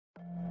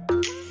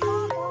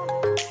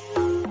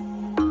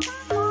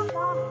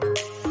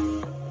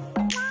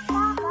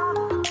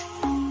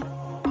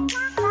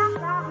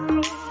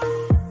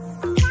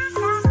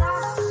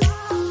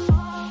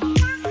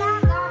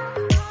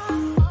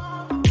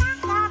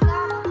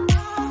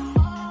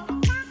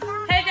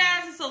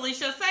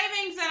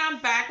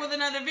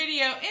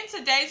video. In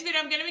today's video,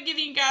 I'm going to be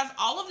giving you guys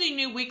all of the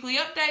new weekly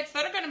updates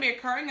that are going to be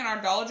occurring in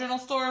our Dollar General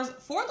stores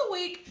for the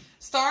week,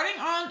 starting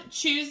on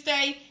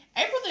Tuesday,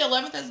 April the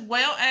 11th, as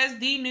well as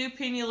the new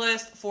penny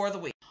list for the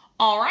week.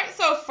 Alright,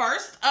 so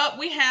first up,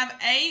 we have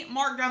a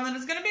markdown that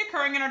is going to be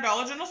occurring in our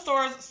Dollar General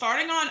stores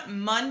starting on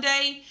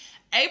Monday,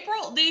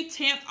 April the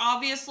 10th.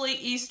 Obviously,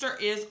 Easter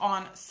is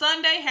on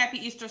Sunday. Happy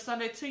Easter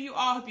Sunday to you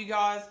all. Hope you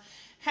guys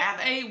have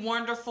a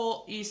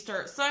wonderful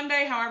Easter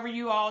Sunday, however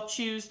you all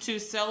choose to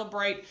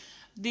celebrate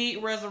the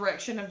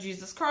resurrection of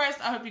Jesus Christ.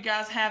 I hope you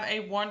guys have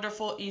a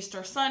wonderful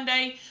Easter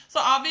Sunday. So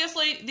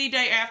obviously, the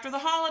day after the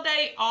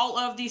holiday, all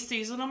of the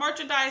seasonal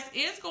merchandise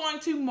is going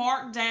to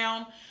mark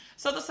down.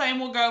 So the same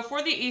will go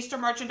for the Easter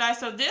merchandise.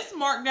 So this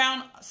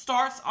markdown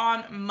starts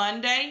on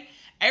Monday,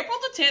 April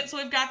the 10th. So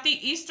we've got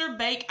the Easter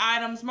bake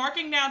items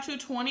marking down to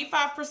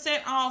 25%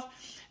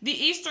 off. The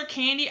Easter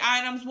candy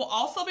items will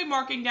also be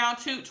marking down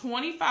to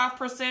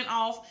 25%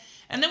 off.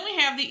 And then we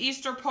have the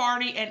Easter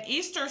party and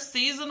Easter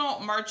seasonal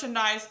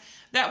merchandise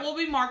that will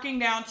be marking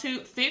down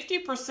to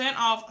 50%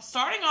 off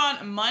starting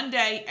on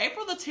Monday,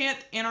 April the 10th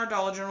in our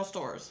Dollar General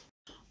stores.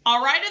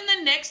 Alright, and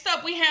then next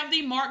up we have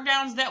the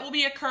markdowns that will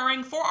be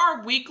occurring for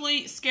our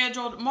weekly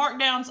scheduled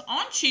markdowns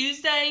on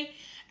Tuesday,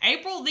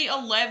 April the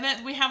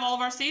 11th. We have all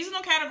of our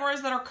seasonal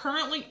categories that are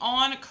currently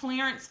on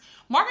clearance,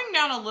 marking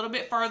down a little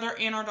bit further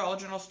in our Dollar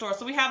General store.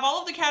 So we have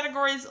all of the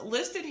categories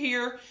listed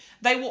here.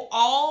 They will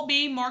all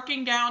be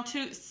marking down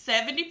to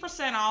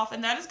 70% off,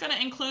 and that is going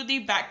to include the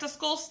back to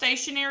school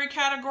stationery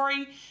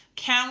category,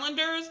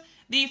 calendars,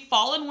 the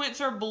fall and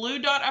winter blue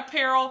dot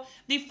apparel,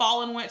 the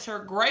fall and winter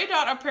gray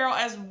dot apparel,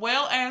 as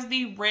well as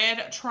the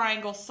red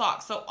triangle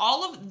socks. So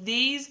all of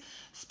these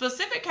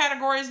specific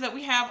categories that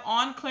we have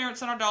on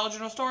clearance in our Dollar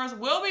General stores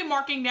will be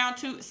marking down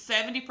to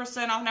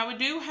 70% off. Now we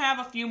do have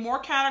a few more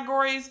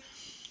categories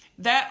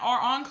that are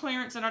on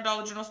clearance in our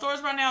Dollar General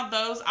stores right now.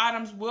 Those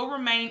items will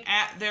remain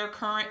at their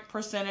current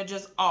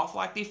percentages off,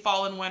 like the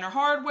fall and winter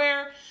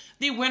hardware,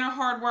 the winter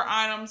hardware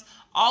items.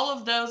 All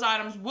of those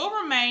items will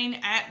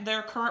remain at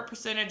their current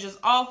percentages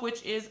off,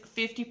 which is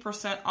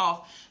 50%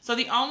 off. So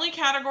the only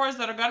categories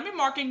that are going to be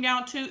marking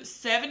down to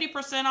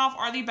 70% off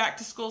are the back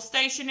to school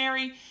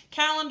stationery,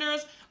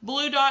 calendars,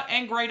 blue dot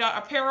and gray dot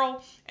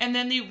apparel, and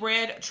then the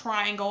red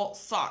triangle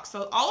socks.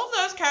 So all of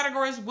those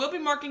categories will be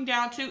marking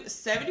down to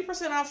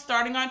 70% off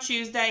starting on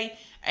Tuesday,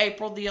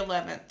 April the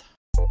 11th.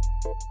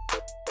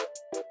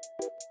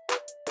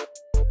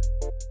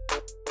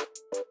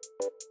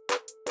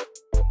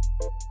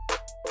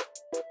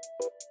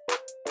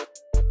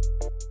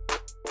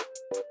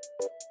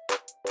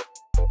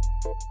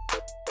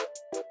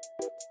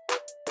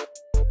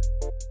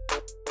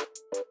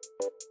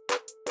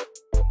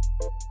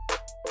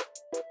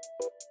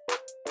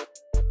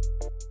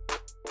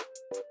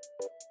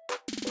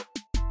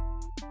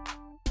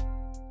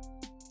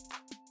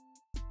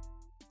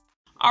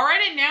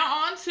 Alright, and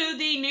now on to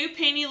the new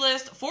penny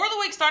list for the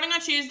week starting on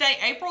Tuesday,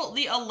 April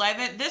the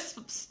 11th. This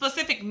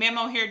specific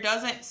memo here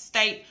doesn't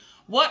state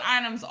what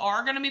items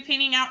are going to be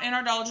pennying out in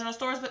our Dollar General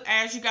stores, but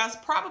as you guys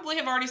probably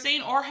have already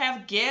seen or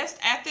have guessed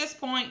at this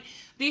point,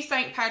 the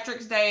St.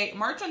 Patrick's Day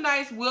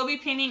merchandise will be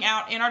pennying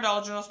out in our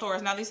Dollar General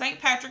stores. Now, the St.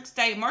 Patrick's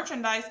Day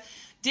merchandise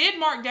did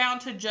mark down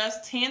to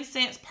just 10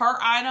 cents per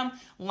item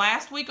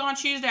last week on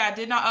Tuesday. I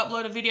did not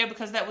upload a video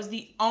because that was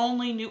the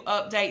only new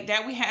update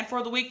that we had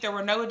for the week. There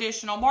were no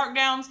additional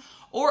markdowns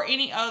or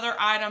any other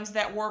items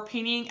that were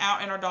pennying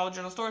out in our Dollar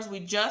General stores. We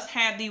just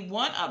had the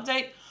one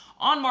update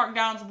on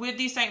markdowns with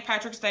the St.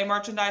 Patrick's Day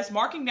merchandise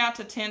marking down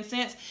to 10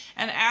 cents.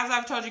 And as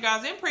I've told you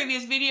guys in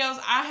previous videos,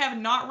 I have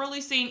not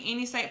really seen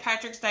any St.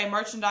 Patrick's Day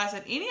merchandise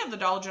at any of the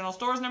Dollar General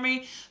stores near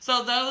me.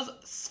 So those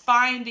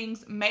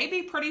findings may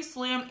be pretty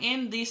slim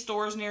in the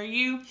stores near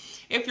you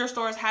if your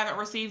stores haven't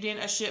received in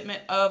a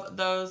shipment of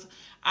those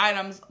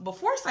items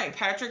before St.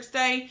 Patrick's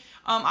Day.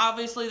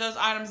 Obviously, those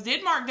items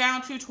did mark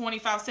down to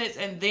 25 cents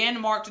and then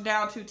marked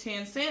down to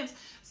 10 cents.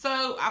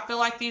 So I feel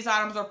like these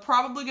items are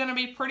probably going to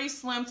be pretty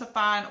slim to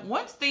find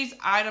once these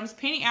items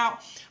penny out.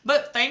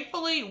 But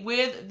thankfully,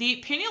 with the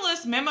penny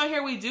list memo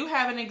here, we do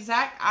have an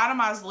exact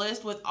itemized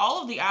list with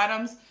all of the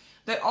items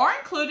that are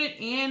included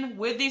in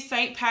with the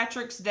St.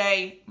 Patrick's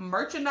Day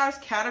merchandise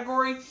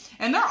category.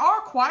 And there are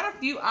quite a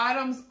few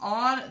items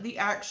on the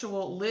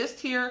actual list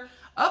here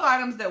of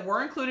items that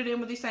were included in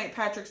with the St.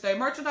 Patrick's Day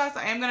merchandise.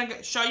 I am going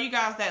to show you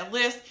guys that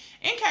list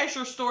in case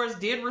your stores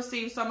did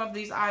receive some of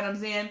these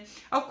items in.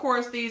 Of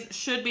course, these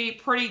should be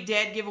pretty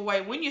dead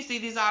giveaway when you see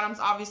these items.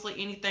 Obviously,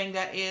 anything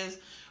that is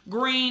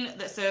green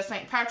that says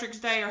St. Patrick's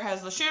Day or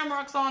has the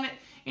shamrocks on it,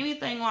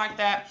 anything like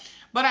that.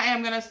 But I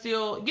am going to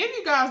still give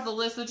you guys the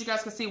list so that you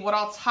guys can see what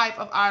all type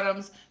of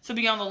items to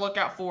be on the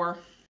lookout for.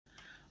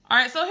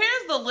 Alright, so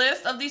here's the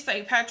list of the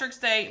St. Patrick's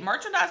Day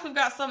merchandise. We've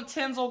got some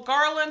tinsel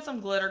garlands, some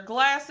glitter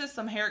glasses,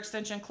 some hair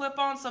extension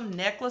clip-ons, some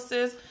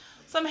necklaces,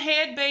 some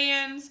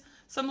headbands,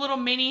 some little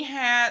mini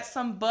hats,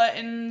 some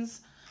buttons,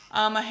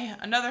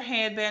 another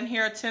headband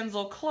here, a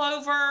tinsel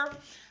clover,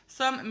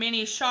 some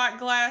mini shot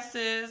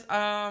glasses,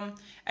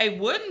 a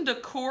wooden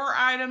decor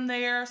item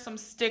there, some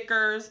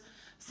stickers,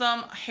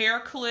 some hair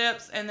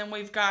clips, and then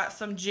we've got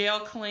some gel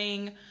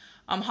cling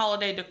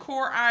holiday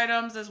decor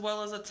items, as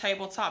well as a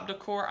tabletop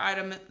decor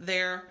item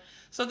there.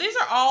 So these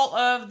are all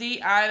of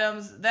the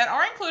items that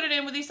are included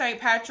in with the St.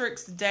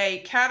 Patrick's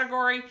Day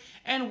category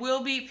and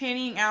will be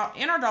pennying out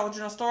in our Dollar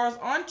General stores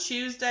on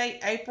Tuesday,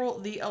 April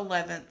the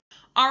 11th.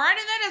 Alright,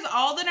 and that is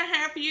all that I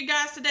have for you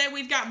guys today.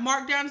 We've got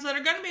markdowns that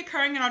are going to be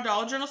occurring in our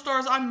Dollar General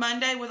stores on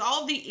Monday with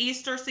all of the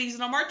Easter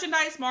seasonal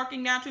merchandise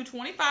marking down to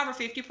 25 or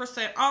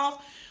 50%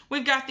 off.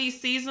 We've got these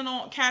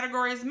seasonal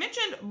categories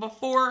mentioned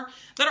before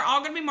that are all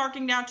going to be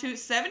marking down to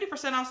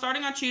 70% off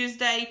starting on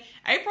Tuesday,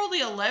 April the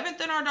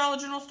 11th in our Dollar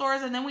General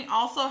stores. And then we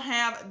also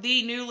have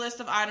the new list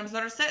of items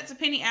that are set to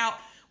penny out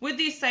with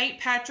the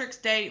St. Patrick's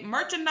Day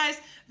merchandise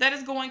that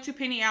is going to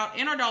penny out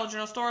in our Dollar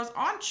General stores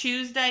on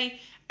Tuesday,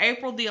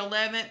 April the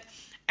 11th.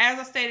 As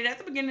I stated at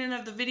the beginning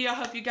of the video, I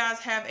hope you guys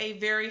have a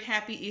very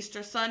happy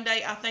Easter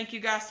Sunday. I thank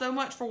you guys so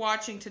much for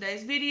watching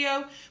today's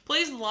video.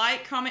 Please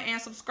like, comment, and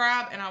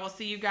subscribe, and I will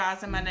see you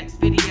guys in my next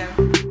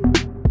video.